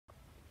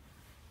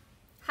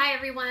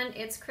everyone,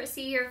 it's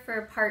Chrissy here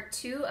for part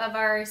 2 of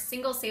our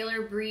single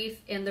sailor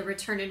brief in the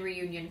return and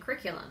reunion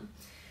curriculum.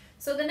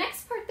 So the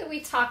next part that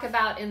we talk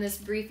about in this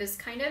brief is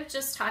kind of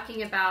just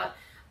talking about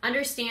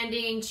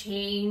understanding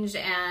change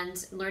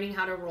and learning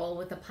how to roll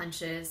with the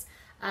punches.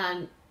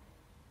 I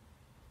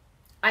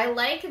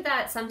like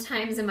that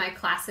sometimes in my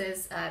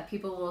classes,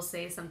 people will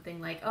say something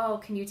like,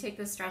 oh, can you take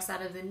the stress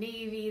out of the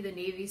Navy? The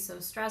Navy's so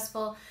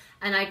stressful.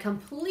 And I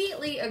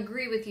completely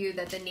agree with you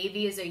that the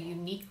Navy is a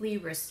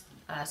uniquely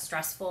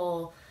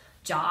stressful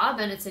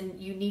job and it's a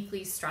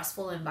uniquely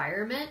stressful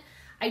environment.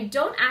 I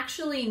don't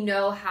actually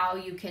know how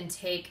you can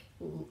take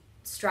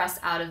stress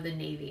out of the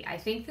Navy. I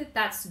think that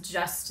that's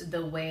just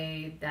the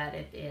way that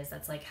it is.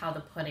 That's like how the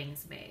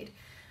pudding's made.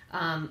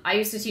 I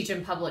used to teach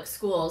in public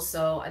schools,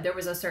 so there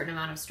was a certain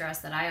amount of stress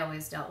that I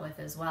always dealt with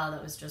as well.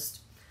 That was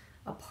just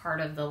a part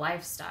of the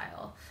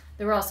lifestyle.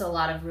 There were also a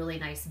lot of really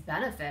nice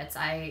benefits.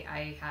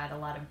 I had a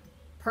lot of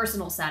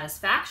personal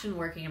satisfaction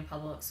working in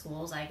public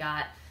schools. I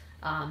got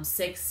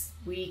 6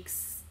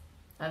 weeks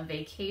of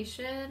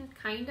vacation,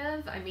 kind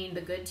of. I mean,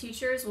 the good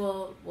teachers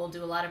will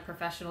do a lot of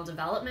professional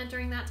development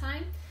during that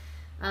time.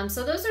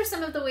 So those are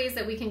some of the ways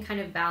that we can kind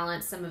of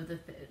balance some of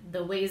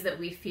the ways that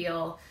we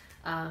feel,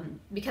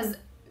 because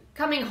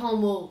coming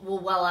home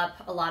will well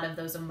up a lot of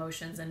those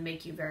emotions and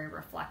make you very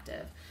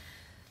reflective.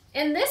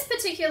 In this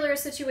particular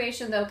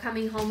situation, though,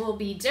 coming home will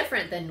be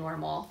different than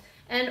normal.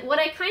 And what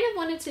I kind of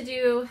wanted to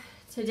do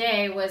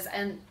today was,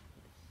 and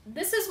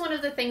this is one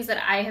of the things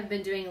that I have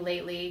been doing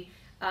lately,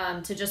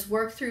 to just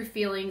work through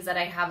feelings that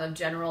I have of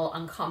general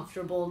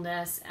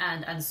uncomfortableness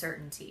and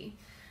uncertainty.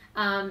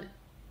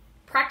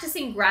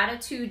 Practicing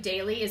gratitude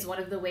daily is one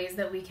of the ways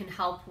that we can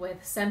help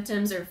with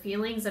symptoms or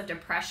feelings of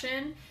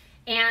depression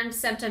and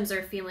symptoms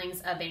or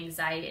feelings of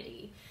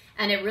anxiety.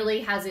 And it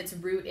really has its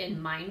root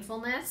in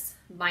mindfulness.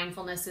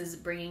 Mindfulness is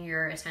bringing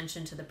your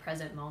attention to the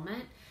present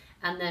moment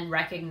and then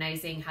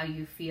recognizing how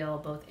you feel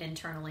both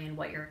internally and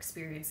what you're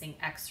experiencing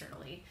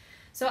externally.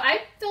 So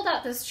I filled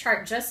out this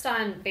chart just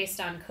based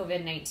on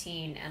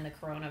COVID-19 and the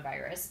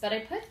coronavirus, but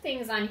I put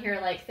things on here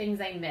like things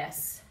I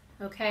miss.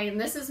 Okay, and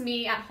this is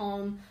me at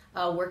home,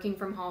 working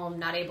from home,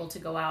 not able to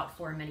go out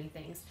for many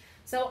things.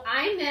 So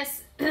I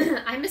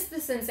miss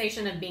the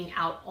sensation of being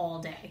out all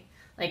day,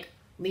 like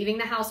leaving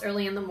the house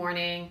early in the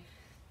morning,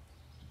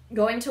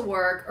 going to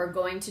work or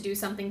going to do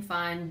something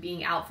fun,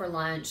 being out for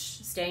lunch,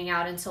 staying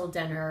out until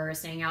dinner, or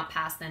staying out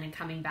past then and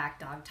coming back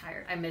dog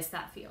tired. I miss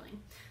that feeling.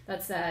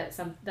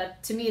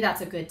 To me,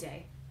 that's a good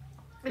day.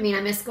 I mean,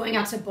 I miss going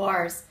out to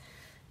bars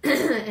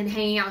and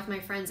hanging out with my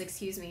friends,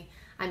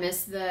 I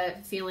miss the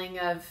feeling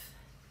a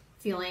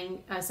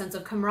sense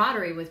of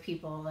camaraderie with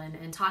people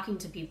and talking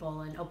to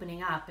people and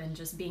opening up and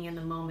just being in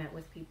the moment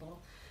with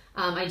people.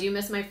 I do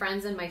miss my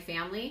friends and my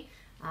family.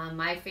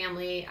 My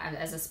family,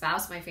 as a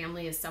spouse, my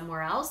family is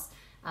somewhere else.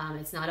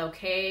 It's not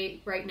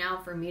okay right now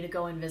for me to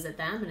go and visit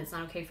them, and it's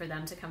not okay for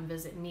them to come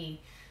visit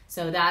me.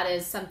 So that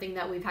is something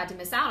that we've had to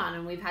miss out on,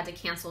 and we've had to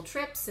cancel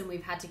trips, and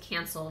we've had to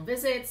cancel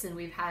visits, and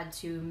we've had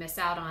to miss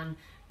out on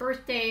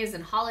birthdays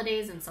and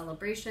holidays and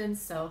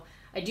celebrations. So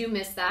I do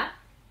miss that.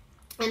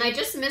 And I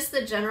just miss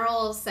the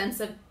general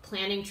sense of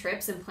planning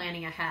trips and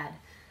planning ahead.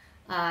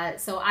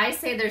 So I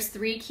say there's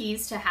 3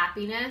 keys to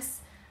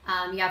happiness.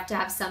 You have to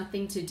have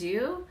something to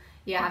do,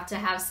 you have to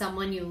have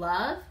someone you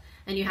love,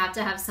 and you have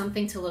to have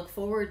something to look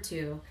forward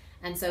to.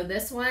 And so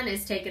this one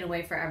is taken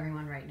away for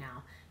everyone right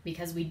now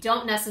because we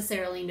don't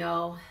necessarily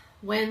know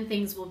when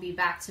things will be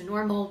back to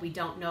normal. We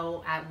don't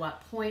know at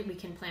what point we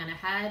can plan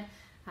ahead.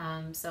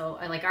 So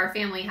like our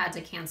family had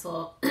to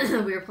cancel.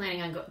 We were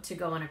planning to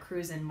go on a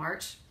cruise in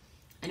March.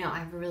 I know I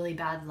have really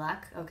bad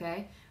luck,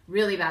 okay?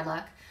 Really bad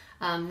luck.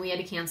 We had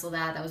to cancel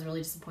that. That was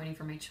really disappointing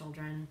for my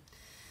children.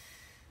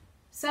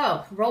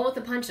 So, roll with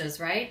the punches,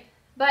 right?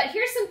 But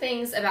here's some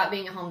things about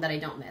being at home that I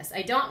don't miss.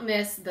 I don't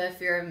miss the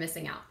fear of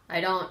missing out.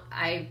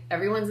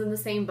 Everyone's in the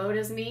same boat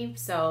as me,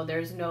 so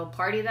there's no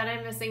party that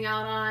I'm missing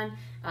out on.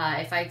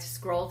 If I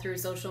scroll through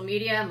social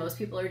media, most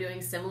people are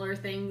doing similar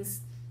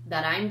things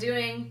that I'm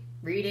doing,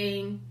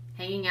 reading,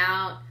 hanging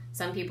out.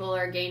 Some people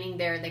are gaining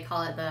they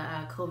call it the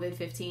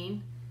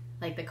COVID-15,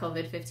 like the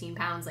COVID 15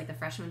 pounds, like the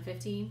freshman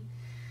 15.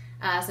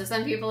 So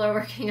some people are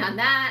working on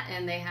that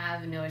and they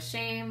have no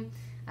shame.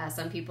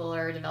 Some people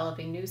are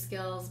developing new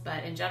skills,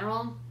 but in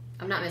general,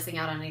 I'm not missing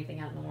out on anything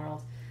out in the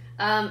world.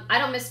 I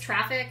don't miss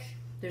traffic.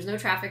 There's no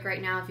traffic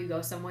right now. If you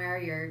go somewhere,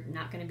 you're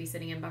not going to be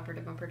sitting in bumper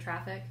to bumper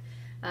traffic.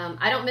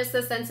 I don't miss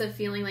the sense of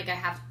feeling like I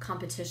have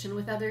competition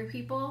with other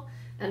people.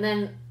 And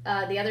then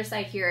the other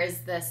side here is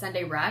the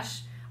Sunday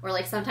rush, or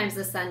like sometimes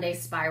the Sunday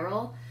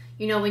spiral.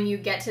 You know, when you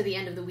get to the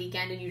end of the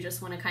weekend and you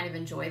just want to kind of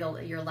enjoy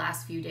your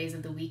last few days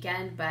of the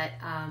weekend, but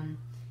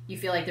you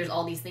feel like there's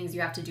all these things you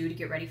have to do to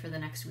get ready for the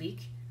next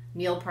week.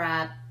 Meal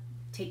prep,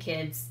 get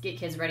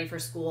kids ready for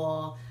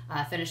school,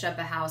 finish up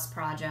a house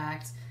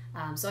project.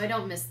 So I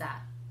don't miss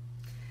that.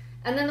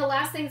 And then the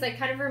last things, I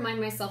kind of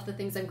remind myself the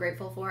things I'm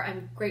grateful for.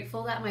 I'm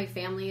grateful that my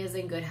family is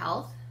in good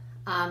health.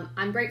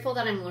 I'm grateful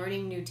that I'm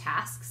learning new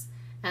tasks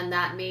and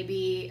that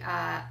maybe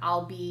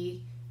I'll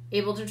be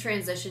able to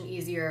transition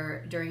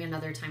easier during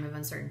another time of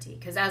uncertainty.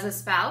 Because as a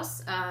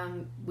spouse,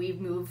 we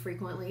move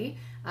frequently.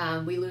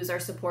 We lose our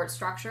support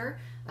structure.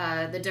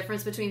 The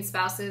difference between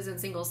spouses and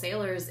single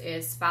sailors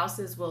is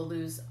spouses will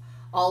lose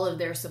all of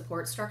their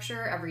support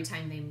structure every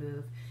time they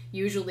move.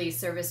 Usually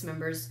service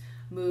members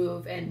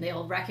move and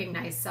they'll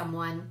recognize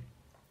someone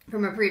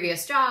from a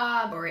previous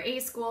job or A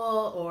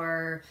school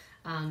or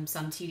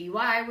some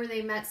TDY where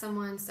they met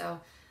someone. So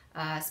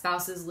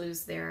spouses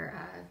lose their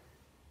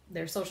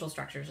social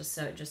structure, just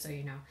so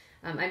you know.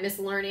 I miss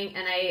learning,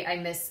 and I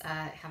miss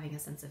having a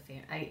sense of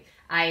family.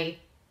 I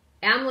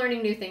am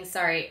learning new things,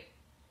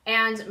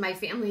 and my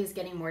family is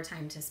getting more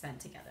time to spend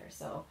together.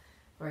 So,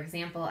 for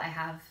example, I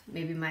have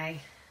maybe my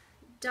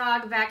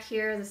dog back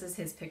here. This is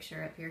his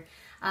picture up here.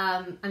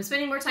 I'm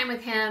spending more time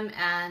with him,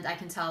 and I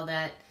can tell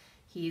that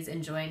he's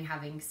enjoying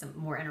having some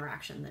more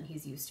interaction than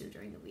he's used to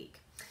during the week.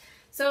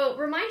 So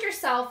remind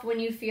yourself when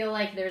you feel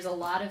like there's a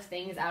lot of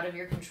things out of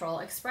your control,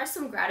 express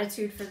some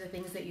gratitude for the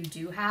things that you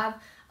do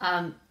have.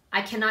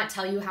 I cannot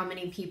tell you how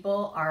many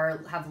people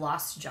have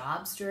lost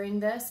jobs during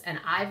this, and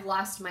I've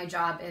lost my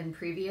job in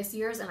previous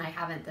years and I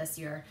haven't this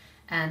year.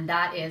 And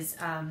that is,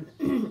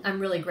 I'm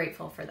really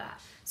grateful for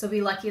that. So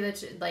be lucky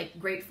that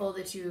grateful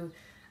that you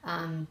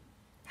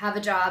have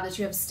a job, that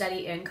you have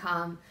steady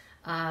income.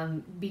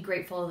 Be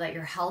grateful that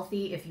you're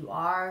healthy if you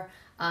are.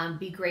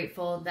 Be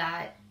grateful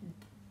that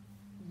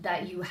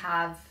you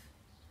have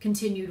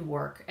continued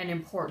work and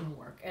important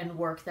work and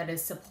work that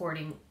is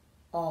supporting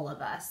all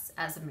of us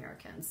as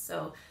Americans.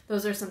 So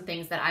those are some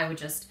things that I would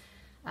just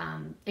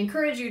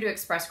encourage you to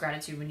express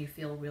gratitude when you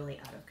feel really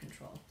out of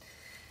control.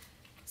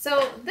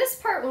 So this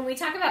part, when we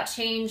talk about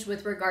change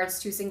with regards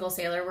to single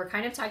sailor, we're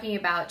kind of talking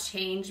about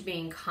change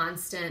being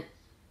constant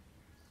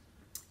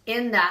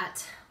in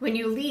that when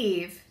you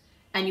leave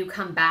and you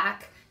come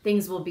back,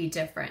 things will be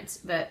different.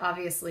 But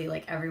obviously,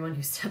 like everyone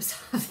who steps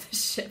off the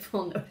ship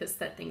will notice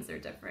that things are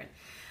different.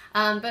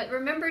 But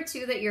remember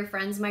too that your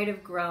friends might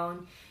have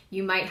grown.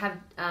 You might have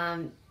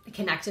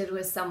connected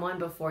with someone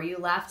before you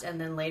left, and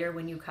then later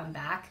when you come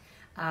back,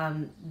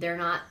 they're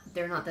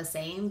not the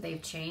same.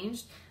 They've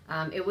changed.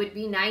 It would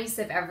be nice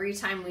if every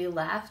time we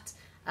left,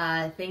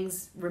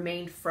 things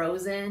remained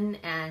frozen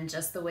and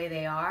just the way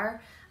they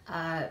are.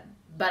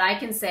 But I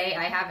can say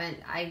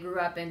I grew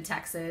up in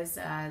Texas,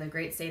 the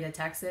great state of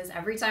Texas.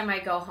 Every time I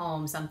go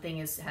home, something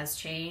has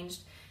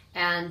changed,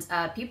 and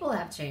people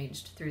have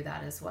changed through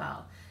that as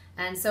well.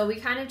 And so we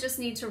kind of just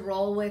need to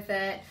roll with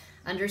it,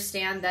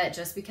 understand that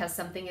just because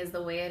something is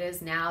the way it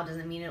is now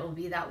doesn't mean it will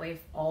be that way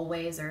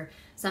always, or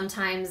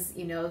sometimes,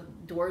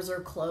 doors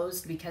are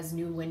closed because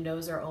new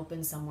windows are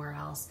open somewhere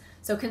else.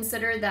 So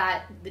consider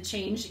that the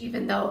change,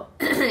 even though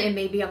it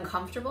may be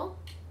uncomfortable,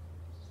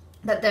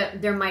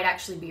 that there might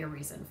actually be a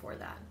reason for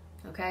that,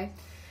 okay?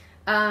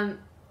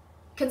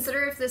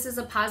 Consider if this is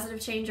a positive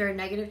change or a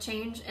negative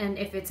change, and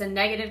if it's a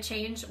negative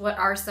change, what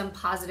are some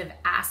positive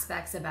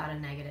aspects about a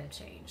negative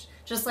change?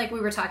 Just like we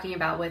were talking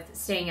about with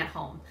staying at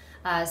home.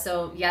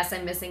 So yes,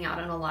 I'm missing out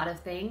on a lot of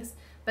things,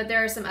 but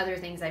there are some other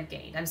things I've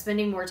gained. I'm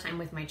spending more time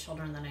with my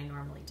children than I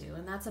normally do,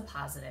 and that's a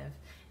positive.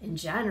 In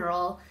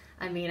general,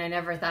 I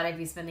never thought I'd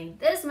be spending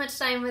this much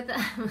time with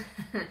them,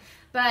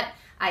 but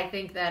I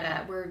think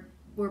that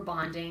we're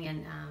bonding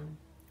and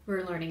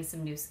we're learning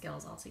some new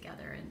skills all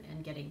together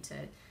and getting to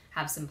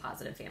have some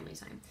positive family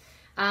time.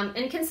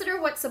 And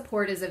consider what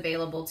support is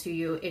available to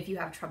you if you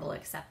have trouble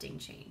accepting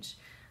change.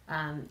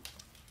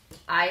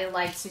 I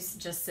like to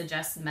just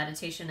suggest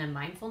meditation and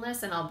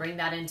mindfulness, and I'll bring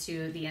that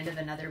into the end of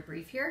another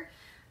brief here.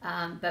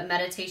 But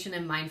meditation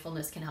and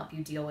mindfulness can help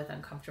you deal with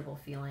uncomfortable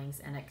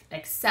feelings and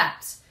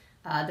accept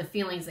the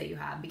feelings that you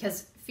have.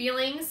 Because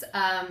feelings,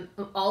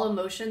 all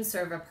emotions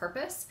serve a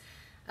purpose.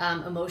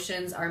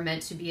 Emotions are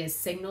meant to be as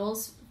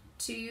signals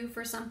to you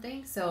for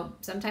something. So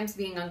sometimes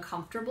being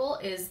uncomfortable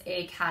is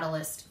a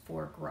catalyst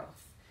for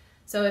growth.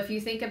 So if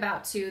you think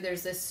about too,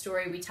 there's this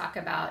story we talk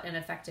about in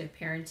Effective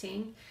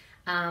Parenting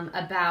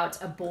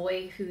about a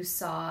boy who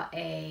saw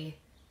a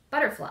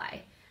butterfly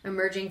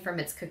emerging from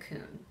its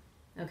cocoon.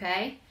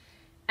 Okay?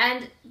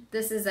 And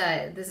this is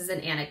an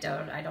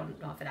anecdote. I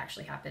don't know if it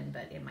actually happened,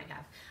 but it might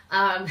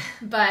have.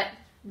 But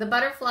the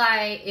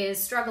butterfly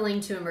is struggling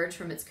to emerge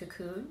from its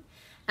cocoon.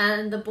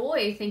 And the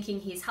boy, thinking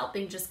he's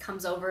helping, just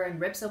comes over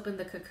and rips open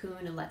the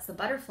cocoon and lets the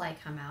butterfly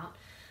come out.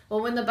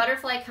 Well, when the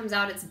butterfly comes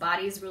out, its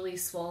body's really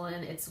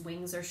swollen, its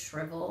wings are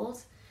shriveled,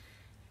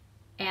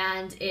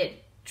 and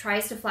it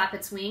tries to flap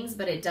its wings,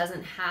 but it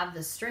doesn't have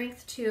the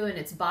strength to, and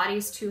its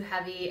body's too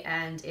heavy,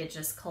 and it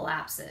just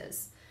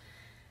collapses.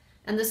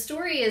 And the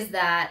story is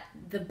that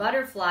the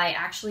butterfly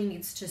actually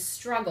needs to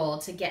struggle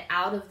to get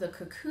out of the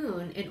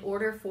cocoon in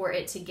order for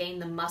it to gain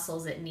the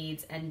muscles it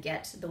needs and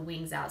get the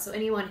wings out. So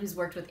anyone who's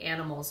worked with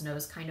animals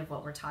knows kind of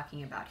what we're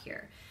talking about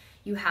here.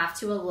 You have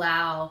to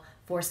allow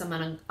for some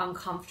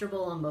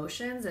uncomfortable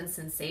emotions and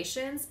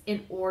sensations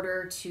in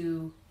order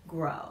to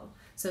grow.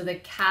 So the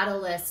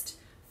catalyst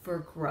for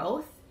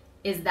growth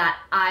is that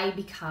I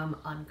become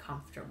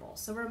uncomfortable.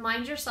 So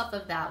remind yourself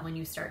of that when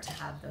you start to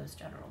have those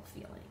general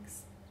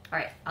feelings. All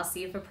right, I'll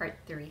see you for part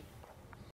 3.